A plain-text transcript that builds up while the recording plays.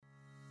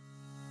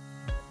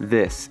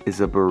This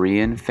is a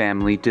Berean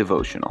family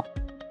devotional.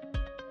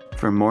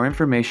 For more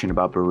information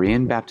about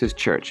Berean Baptist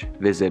Church,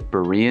 visit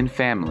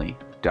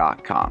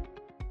bereanfamily.com.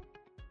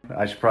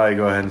 I should probably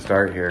go ahead and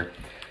start here.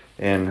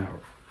 In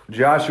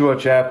Joshua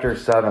chapter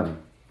 7.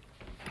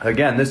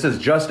 Again, this is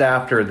just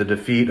after the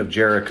defeat of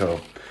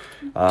Jericho.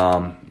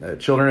 The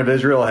children of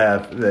Israel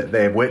have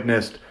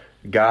witnessed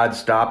God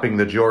stopping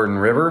the Jordan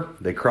River.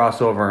 They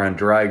cross over on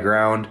dry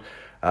ground.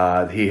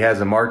 He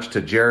has a march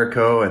to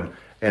Jericho, and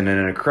in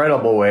an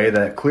incredible way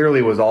that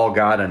clearly was all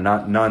God and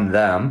none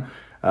them.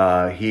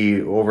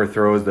 He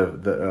overthrows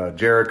the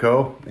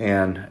Jericho,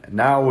 and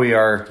now we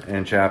are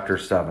in chapter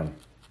 7.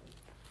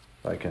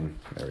 There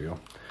we go.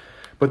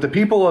 But the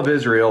people of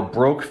Israel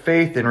broke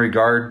faith in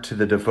regard to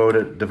the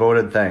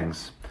devoted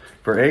things.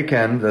 For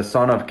Achan, the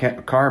son of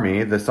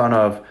Carmi, the son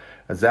of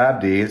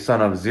Zabdi,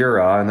 son of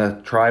Zerah, and the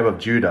tribe of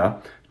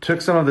Judah, took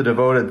some of the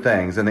devoted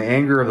things, and the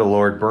anger of the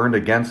Lord burned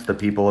against the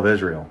people of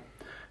Israel.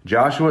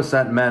 Joshua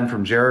sent men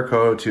from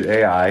Jericho to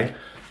Ai,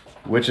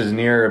 which is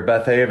near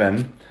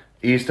Bethaven,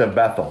 east of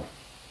Bethel,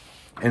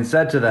 and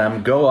said to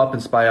them, "Go up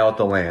and spy out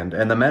the land."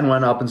 And the men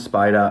went up and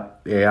spied out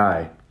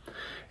Ai.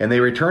 And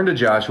they returned to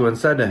Joshua and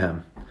said to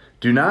him,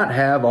 "Do not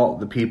have all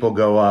the people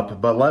go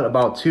up, but let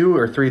about 2,000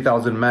 or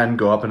 3,000 men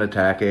go up and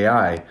attack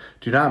Ai.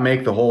 Do not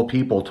make the whole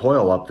people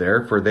toil up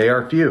there, for they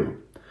are few."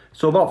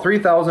 So about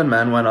 3,000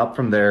 men went up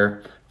from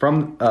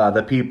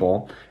the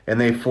people, and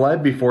they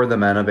fled before the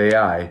men of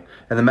Ai.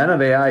 And the men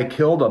of Ai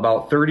killed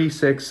about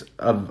 36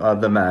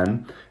 of the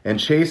men, and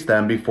chased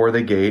them before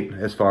the gate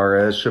as far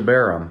as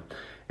Shebarim,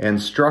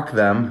 and struck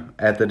them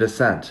at the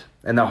descent.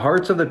 And the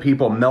hearts of the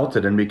people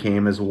melted and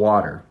became as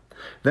water.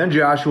 Then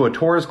Joshua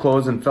tore his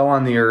clothes and fell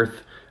on the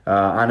earth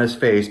on his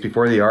face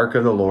before the ark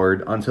of the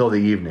Lord until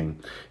the evening,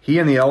 he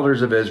and the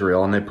elders of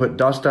Israel, and they put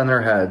dust on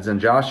their heads. And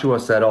Joshua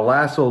said,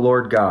 "Alas, O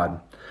Lord God,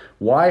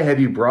 why have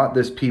you brought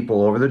this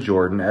people over the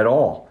Jordan at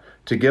all,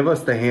 to give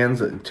us to the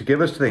hands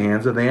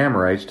of the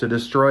Amorites to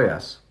destroy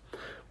us?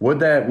 Would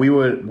that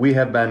we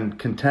have been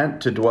content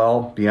to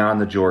dwell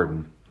beyond the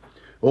Jordan.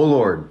 O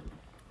Lord,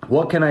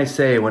 what can I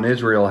say when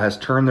Israel has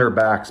turned their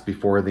backs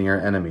before their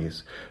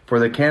enemies? For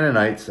the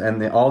Canaanites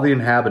and all the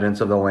inhabitants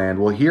of the land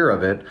will hear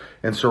of it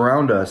and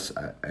surround us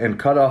and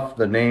cut off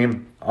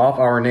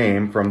our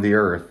name from the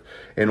earth.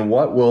 And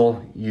what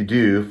will you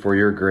do for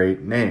your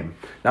great name?"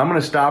 Now I'm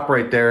going to stop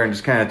right there and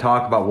just kind of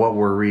talk about what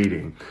we're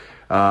reading,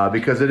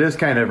 because it is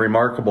kind of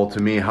remarkable to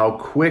me how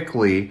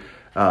quickly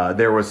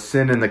there was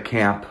sin in the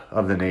camp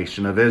of the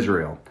nation of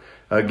Israel.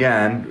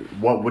 Again,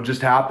 what would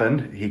just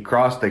happened? They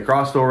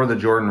crossed over the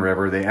Jordan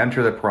River. They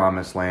enter the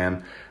Promised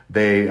Land.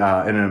 They in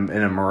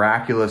a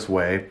miraculous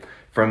way.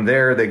 From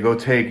there, they go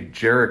take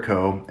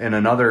Jericho in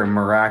another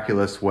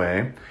miraculous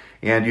way.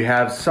 And you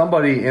have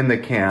somebody in the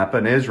camp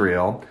in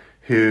Israel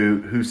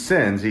who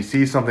sins. He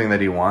sees something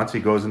that he wants. He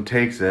goes and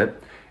takes it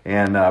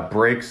and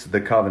breaks the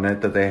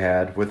covenant that they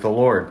had with the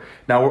Lord.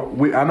 Now,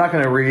 I'm not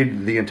going to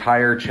read the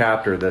entire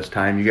chapter this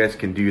time. You guys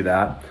can do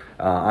that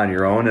on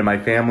your own. And my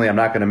family, I'm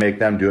not going to make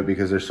them do it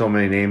because there's so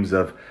many names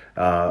of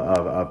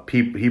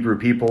Hebrew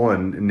people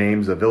and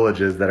names of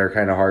villages that are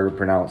kind of hard to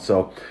pronounce.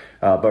 So,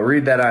 but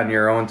read that on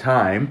your own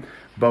time.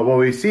 But what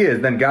we see is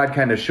then God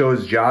kind of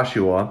shows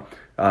Joshua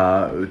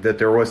that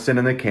there was sin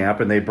in the camp,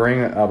 and they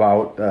bring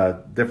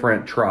about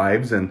different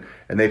tribes, and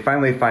they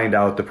finally find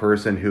out the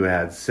person who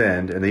had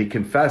sinned, and he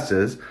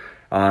confesses.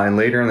 And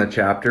later in the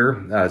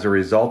chapter, as a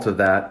result of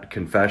that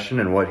confession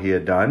and what he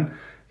had done,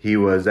 he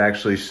was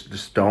actually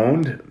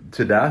stoned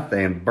to death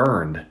and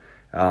burned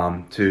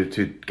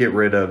to get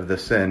rid of the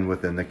sin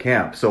within the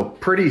camp. So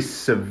pretty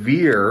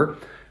severe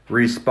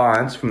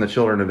response from the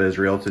children of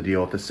Israel to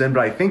deal with the sin,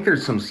 but I think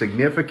there's some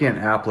significant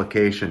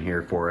application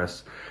here for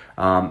us.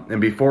 And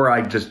before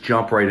I just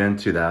jump right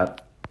into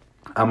that,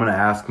 I'm going to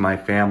ask my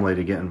family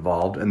to get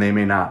involved, and they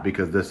may not,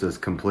 because this is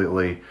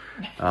completely,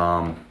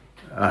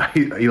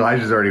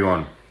 Elijah's already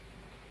going.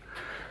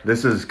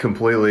 This is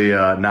completely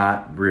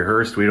not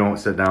rehearsed. We don't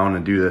sit down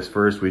and do this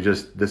first.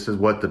 This is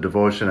what the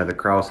devotion at the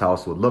Krause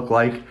house would look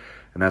like,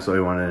 and that's what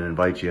we wanted to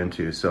invite you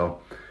into. So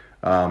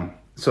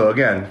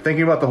again,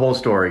 thinking about the whole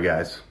story,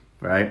 guys,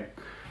 right?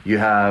 You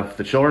have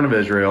the children of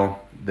Israel.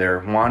 They're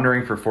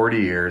wandering for 40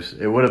 years.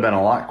 It would have been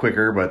a lot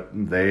quicker, but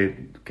they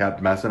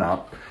kept messing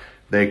up.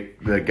 They're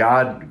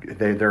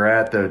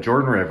at the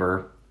Jordan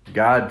River.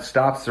 God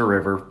stops the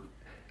river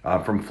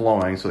from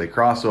flowing, so they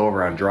cross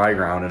over on dry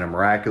ground in a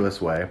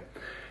miraculous way.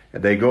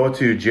 They go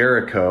to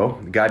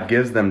Jericho. God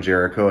gives them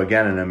Jericho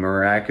again in a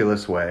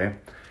miraculous way.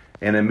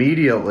 And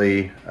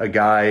immediately a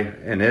guy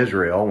in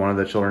Israel, one of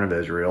the children of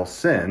Israel,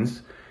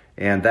 sins.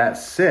 And that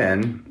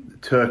sin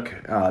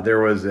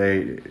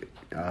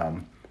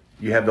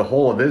you have the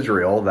whole of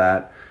Israel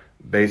that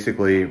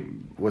basically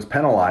was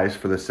penalized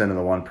for the sin of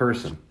the one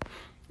person.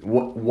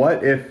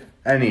 What, if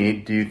any,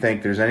 do you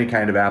think there's any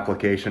kind of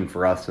application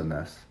for us in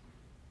this?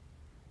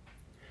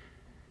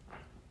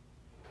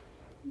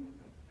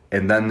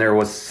 And then there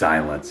was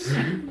silence.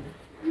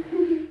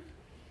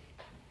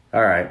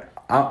 All right,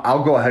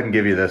 I'll go ahead and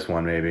give you this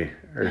one maybe,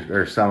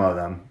 or some of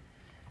them.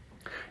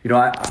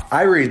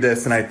 I read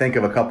this and I think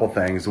of a couple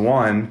things.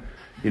 One,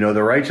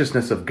 the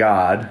righteousness of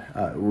God,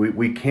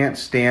 we can't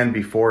stand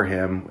before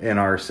him in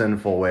our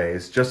sinful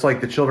ways, just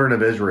like the children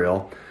of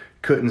Israel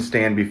couldn't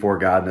stand before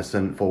God in the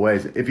sinful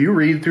ways. If you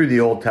read through the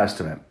Old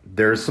Testament,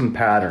 there's some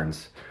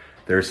patterns.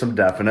 There's some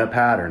definite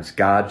patterns.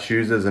 God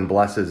chooses and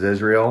blesses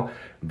Israel.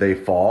 They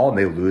fall and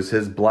they lose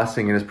his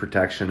blessing and his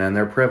protection and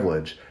their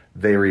privilege.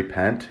 They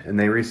repent and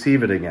they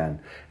receive it again.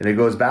 And it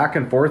goes back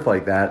and forth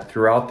like that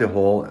throughout the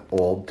whole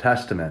Old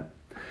Testament.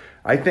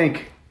 I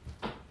think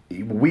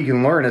we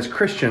can learn as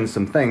Christians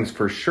some things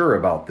for sure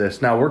about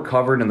this. Now, we're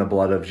covered in the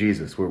blood of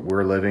Jesus.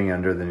 We're living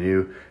under the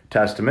New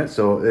Testament,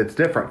 so it's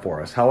different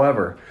for us.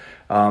 However,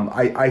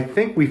 I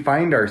think we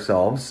find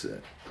ourselves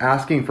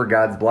asking for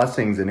God's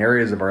blessings in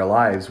areas of our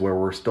lives where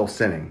we're still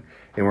sinning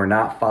and we're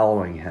not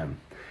following him.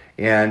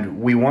 And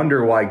we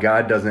wonder why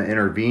God doesn't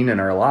intervene in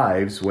our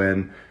lives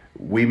when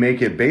we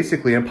make it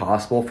basically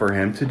impossible for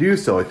him to do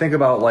so. Think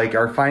about like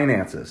our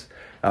finances.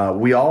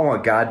 We all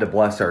want God to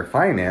bless our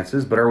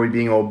finances, but are we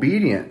being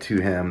obedient to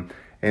him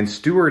and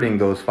stewarding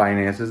those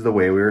finances the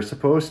way we are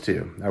supposed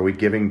to? Are we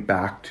giving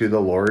back to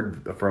the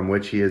Lord from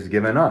which he has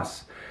given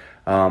us?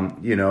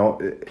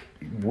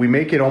 We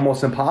make it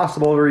almost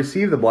impossible to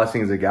receive the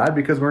blessings of God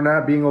because we're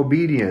not being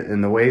obedient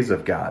in the ways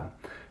of God,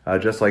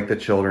 just like the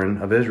children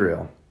of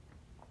Israel.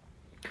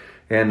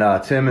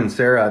 And Tim and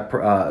Sarah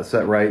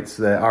writes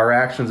that our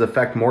actions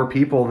affect more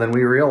people than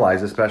we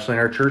realize, especially in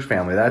our church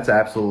family. That's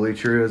absolutely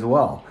true as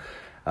well.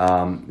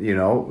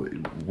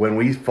 When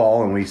we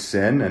fall and we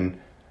sin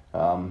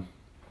and,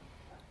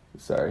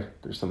 sorry,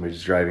 there's somebody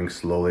just driving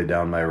slowly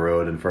down my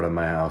road in front of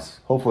my house,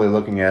 hopefully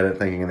looking at it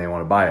thinking they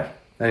want to buy it.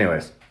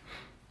 Anyways,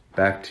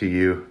 back to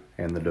you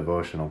and the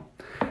devotional.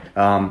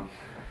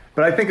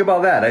 But I think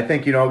about that. I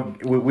think,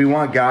 we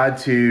want God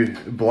to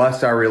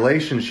bless our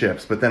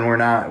relationships, but then we're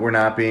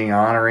not being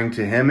honoring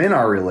to him in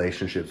our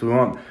relationships. We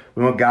want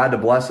God to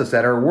bless us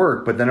at our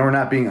work, but then we're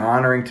not being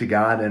honoring to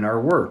God in our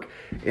work.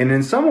 And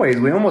in some ways,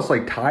 we almost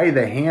like tie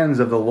the hands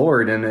of the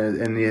Lord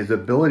in his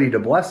ability to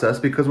bless us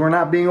because we're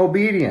not being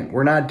obedient.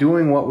 We're not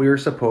doing what we are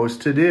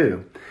supposed to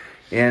do.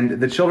 And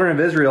the children of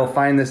Israel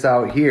find this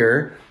out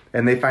here,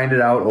 and they find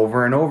it out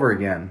over and over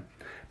again.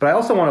 But I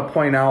also want to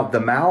point out the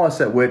malice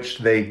at which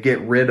they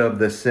get rid of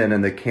the sin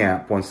in the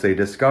camp once they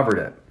discovered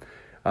it.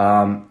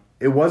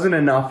 It wasn't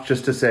enough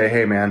just to say,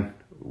 hey man,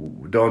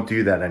 don't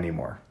do that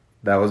anymore.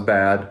 That was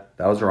bad.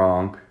 That was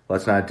wrong.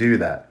 Let's not do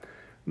that.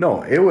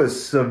 No, it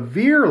was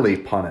severely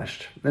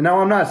punished. And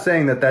now I'm not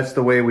saying that that's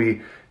the way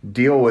we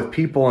deal with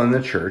people in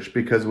the church,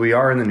 because we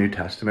are in the New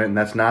Testament and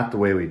that's not the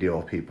way we deal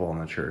with people in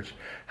the church.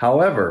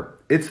 However,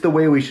 it's the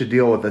way we should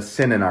deal with the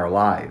sin in our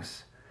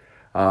lives.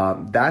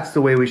 That's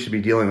the way we should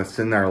be dealing with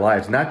sin in our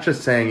lives. Not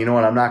just saying, you know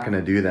what, I'm not going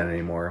to do that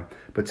anymore.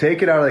 But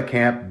take it out of the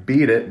camp,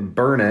 beat it,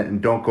 burn it, and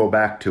don't go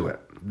back to it.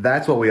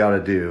 That's what we ought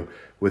to do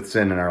with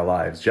sin in our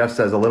lives. Jeff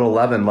says a little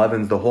leaven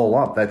leavens the whole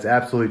lump. That's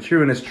absolutely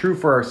true. And it's true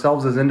for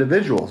ourselves as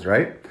individuals,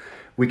 right?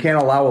 We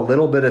can't allow a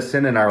little bit of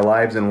sin in our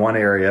lives in one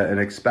area and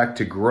expect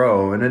to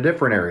grow in a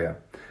different area.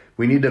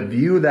 We need to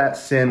view that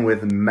sin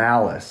with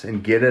malice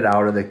and get it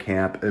out of the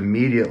camp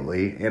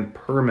immediately and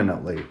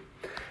permanently.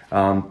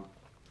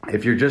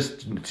 If you're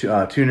just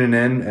tuning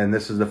in and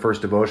this is the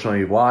first devotional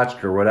you've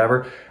watched or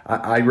whatever,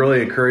 I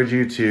really encourage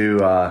you to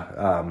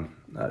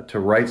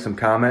write some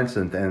comments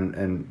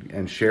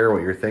and share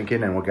what you're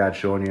thinking and what God's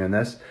showing you in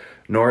this.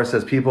 Nora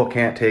says people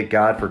can't take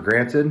God for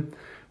granted.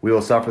 We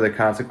will suffer the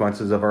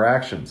consequences of our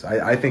actions.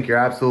 I think you're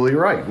absolutely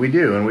right. We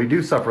do, and we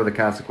do suffer the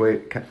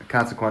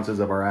consequences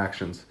of our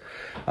actions.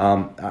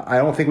 I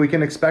don't think we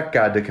can expect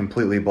God to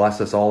completely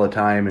bless us all the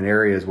time in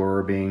areas where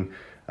we're being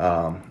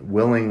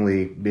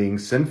willingly being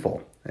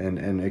sinful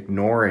and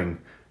ignoring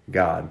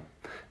God.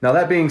 Now,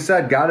 that being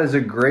said, God is a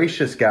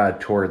gracious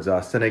God towards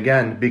us. And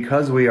again,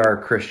 because we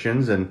are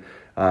Christians and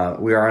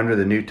we are under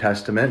the New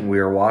Testament and we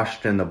are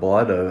washed in the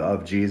blood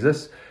of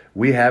Jesus,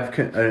 we have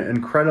an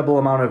incredible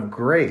amount of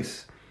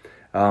grace.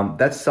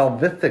 That's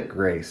salvific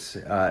grace.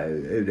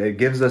 It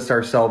gives us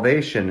our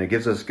salvation. It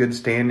gives us good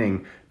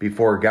standing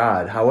before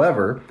God.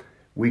 However,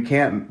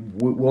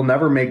 we'll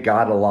never make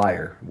God a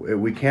liar.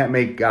 We can't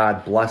make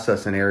God bless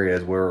us in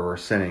areas where we're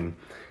sinning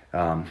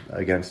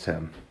against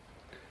him.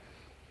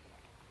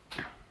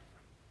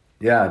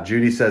 Yeah,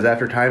 Judy says,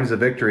 after times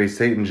of victory,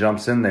 Satan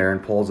jumps in there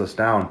and pulls us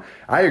down.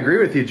 I agree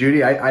with you,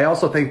 Judy. I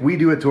also think we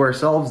do it to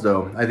ourselves,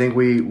 though. I think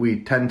we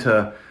tend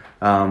to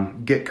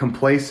get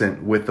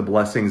complacent with the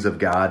blessings of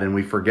God, and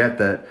we forget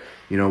that,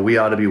 we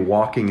ought to be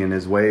walking in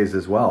his ways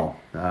as well.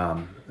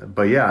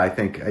 But yeah, I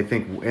think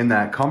in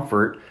that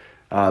comfort,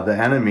 the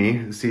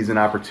enemy sees an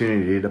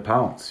opportunity to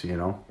pounce,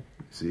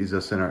 sees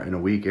us in a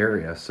weak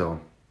area. So.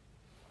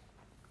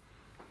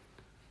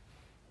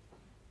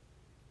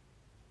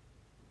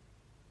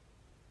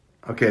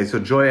 Okay, so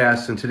Joy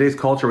asks, in today's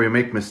culture we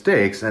make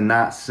mistakes and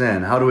not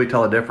sin. How do we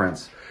tell a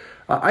difference?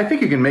 I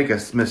think you can make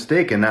a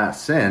mistake and not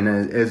sin.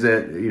 Is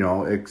it,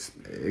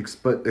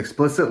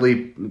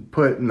 explicitly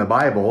put in the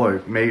Bible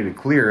or made it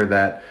clear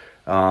that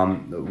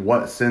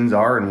what sins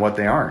are and what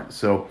they aren't.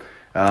 So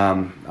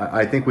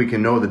I think we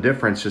can know the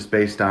difference just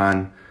based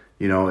on,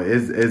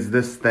 is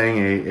this thing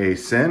a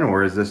sin,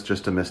 or is this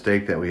just a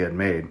mistake that we had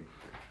made?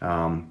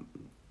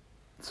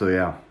 So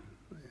yeah,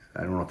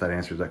 I don't know if that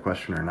answers that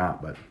question or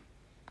not, but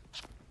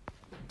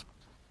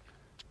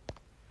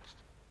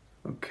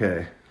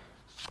okay.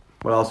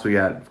 What else we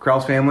got?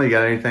 Krause family, you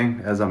got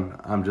anything? As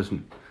I'm just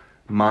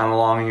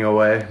monologuing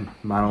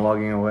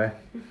away.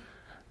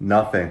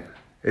 Nothing.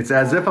 It's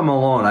as if I'm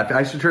alone.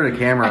 I should turn the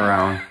camera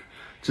around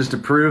just to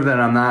prove that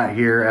I'm not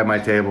here at my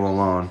table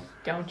alone.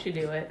 Don't you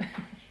do it.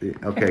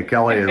 Okay,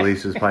 Kelly at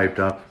least is piped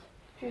up.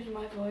 Here's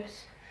my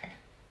voice.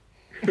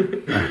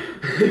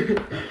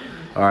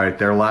 All right,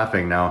 they're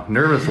laughing now.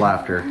 Nervous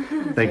laughter,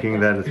 thinking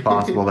that it's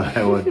possible that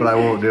I would, but I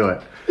won't do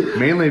it.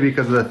 Mainly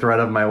because of the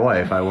threat of my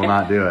wife. I will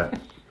not do it.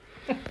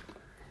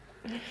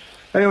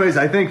 Anyways,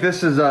 I think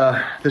this is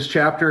this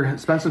chapter.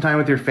 Spend some time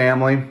with your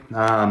family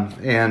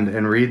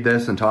and read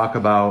this and talk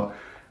about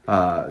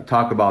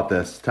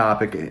this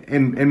topic.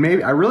 And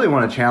maybe I really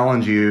want to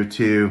challenge you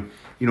to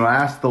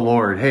ask the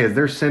Lord, hey, is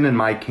there sin in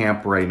my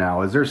camp right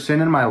now? Is there sin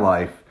in my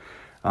life?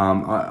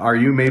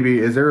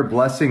 Is there a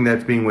blessing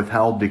that's being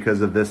withheld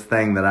because of this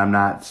thing that I'm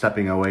not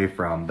stepping away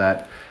from,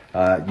 that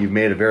you've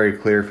made it very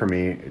clear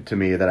to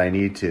me that I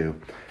need to?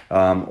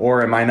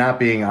 Or am I not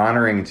being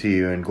honoring to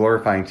you and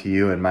glorifying to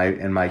you in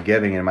my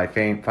giving and my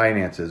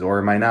finances? Or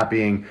am I not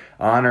being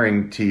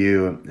honoring to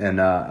you in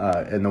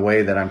the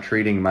way that I'm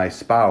treating my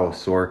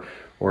spouse or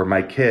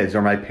my kids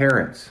or my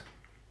parents?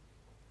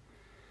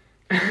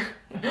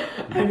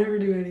 I never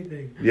do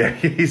anything. Yeah,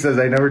 he says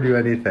I never do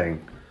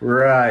anything.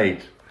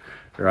 Right.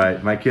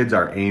 My kids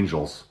are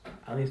angels.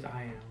 At least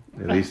I am.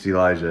 At least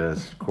Elijah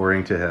is,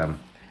 according to him.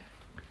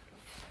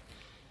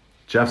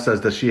 Jeff says,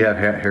 does she have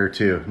hair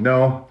too?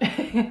 No.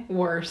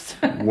 Worse,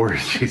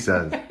 she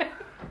says.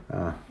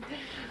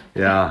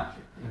 Yeah.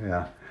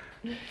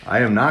 I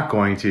am not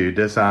going to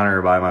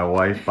dishonor my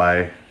wife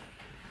by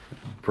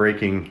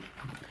breaking,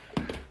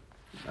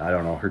 I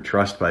don't know, her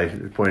trust by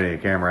pointing a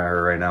camera at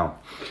her right now.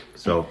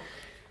 So,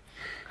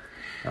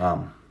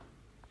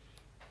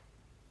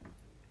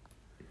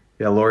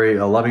 yeah, Lori,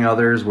 loving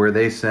others where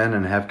they sin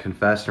and have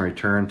confessed and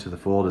returned to the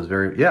fold is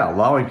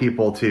allowing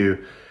people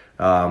to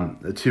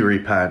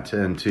repent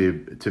and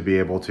to be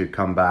able to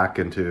come back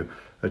into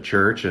a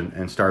church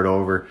and start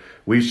over.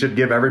 We should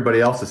give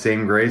everybody else the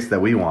same grace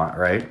that we want,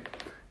 right?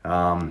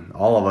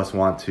 All of us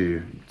want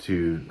to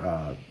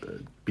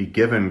be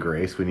given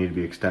grace. We need to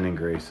be extending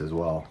grace as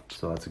well.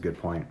 So that's a good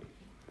point.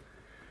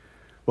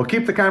 Well,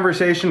 keep the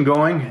conversation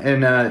going,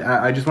 and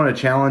I just want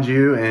to challenge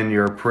you in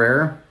your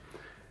prayer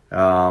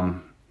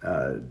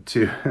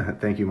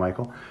thank you,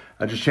 Michael.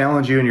 I just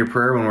challenge you in your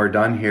prayer when we're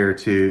done here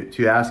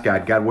to ask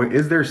God,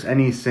 is there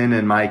any sin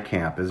in my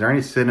camp? Is there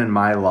any sin in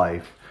my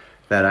life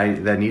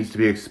that needs to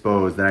be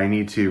exposed, that I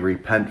need to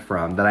repent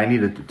from, that I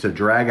need to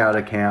drag out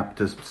of camp,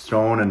 to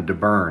stone and to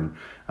burn?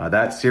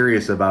 That's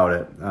serious about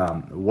it.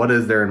 What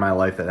is there in my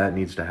life that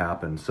needs to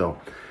happen? So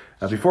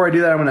before I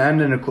do that, I'm going to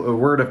end in a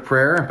word of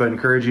prayer, but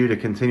encourage you to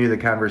continue the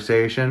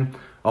conversation.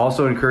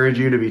 Also encourage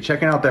you to be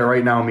checking out that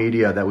Right Now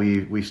media that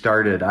we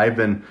started. I've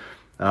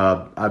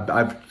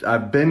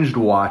binged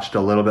watched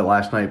a little bit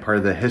last night, part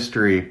of the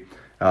history,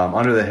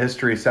 under the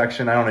history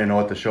section. I don't even know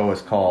what the show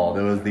was called.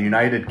 It was the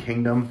United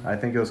Kingdom, I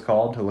think it was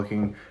called. It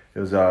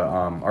was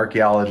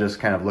archaeologists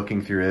kind of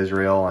looking through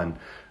Israel and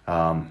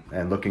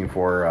looking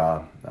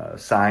for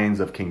signs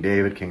of King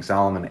David, King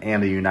Solomon,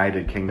 and the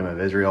United Kingdom of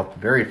Israel.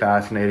 Very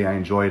fascinating. I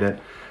enjoyed it.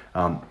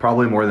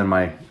 Probably more than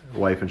my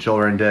wife and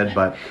children did,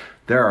 but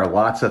there are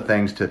lots of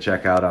things to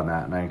check out on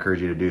that, and I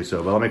encourage you to do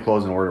so. But let me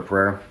close in a word of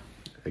prayer.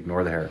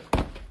 Ignore the hair.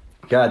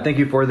 God, thank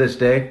you for this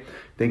day.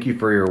 Thank you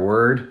for your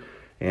word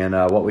and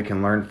what we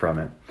can learn from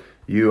it.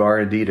 You are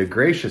indeed a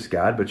gracious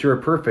God, but you're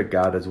a perfect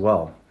God as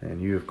well.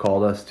 And you have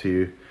called us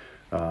to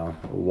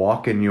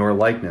walk in your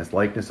likeness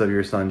of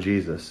your Son,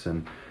 Jesus.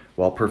 And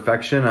while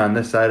perfection on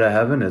this side of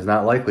heaven is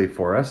not likely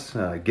for us,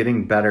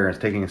 getting better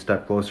and taking a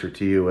step closer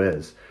to you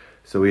is.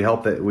 So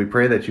we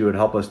pray that you would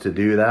help us to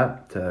do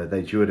that,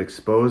 that you would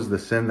expose the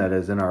sin that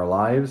is in our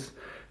lives,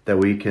 that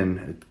we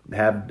can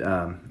have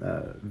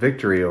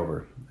victory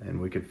over, and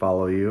we could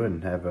follow you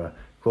and have a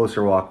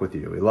closer walk with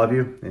you. We love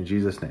you. In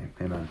Jesus' name,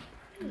 amen.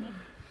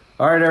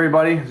 All right,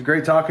 everybody. It's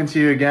great talking to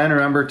you again.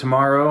 Remember,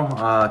 tomorrow,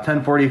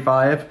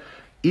 10:45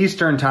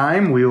 Eastern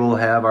Time, we will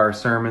have our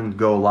sermon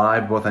go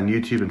live both on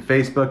YouTube and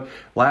Facebook.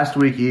 Last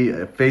week,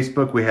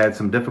 Facebook, we had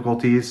some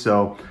difficulties,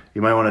 so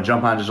you might want to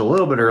jump on just a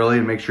little bit early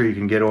and make sure you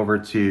can get over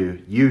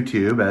to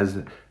YouTube, as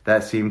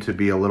that seemed to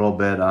be a little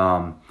bit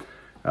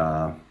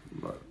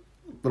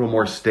little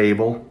more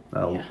stable.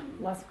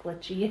 Less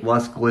glitchy.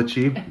 Less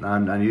glitchy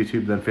on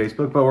YouTube than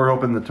Facebook, but we're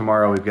hoping that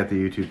tomorrow we've got the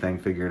YouTube thing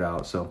figured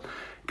out. So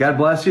God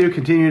bless you.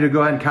 Continue to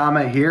go ahead and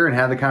comment here and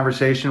have the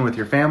conversation with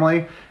your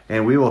family,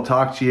 and we will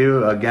talk to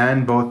you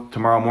again both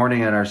tomorrow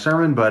morning in our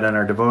sermon, but in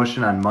our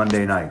devotion on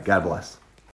Monday night. God bless.